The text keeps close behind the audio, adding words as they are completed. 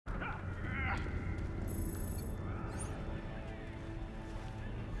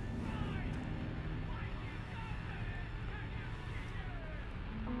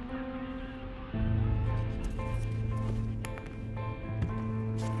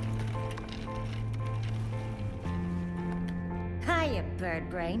Hiya, bird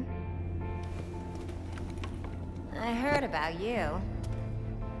brain. I heard about you.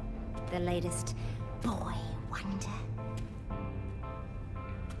 The latest boy wonder.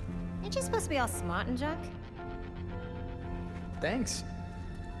 Ain't you supposed to be all smart and junk? Thanks.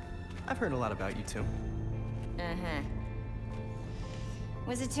 I've heard a lot about you too. Uh-huh.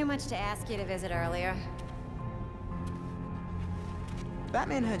 Was it too much to ask you to visit earlier?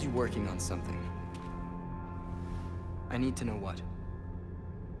 Batman had you working on something. I need to know what.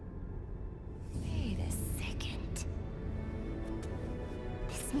 Wait a second.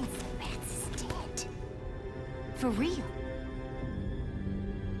 This means the Bats is dead. For real.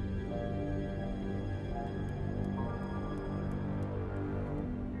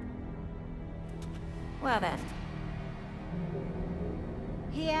 Well then.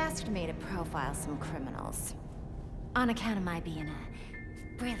 He asked me to profile some criminals. On account of my being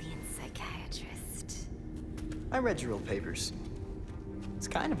a brilliant psychiatrist. I read your old papers. It's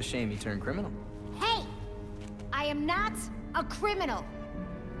kind of a shame you turned criminal. Hey! I am not a criminal!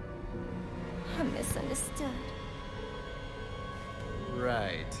 I'm misunderstood.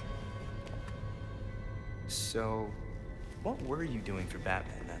 Right. So, what were you doing for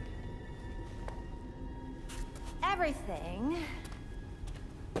Batman then? Everything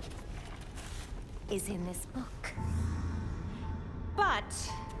is in this book.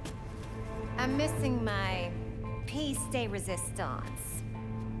 But I'm missing my piece de resistance.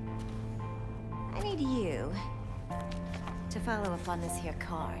 I need you to follow up on this here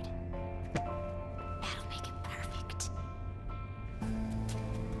card. That'll make it perfect.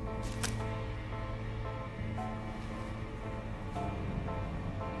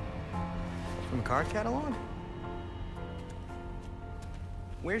 From a card catalog?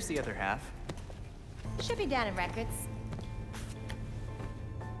 Where's the other half? Should be down in records.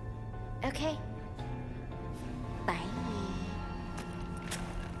 Okay.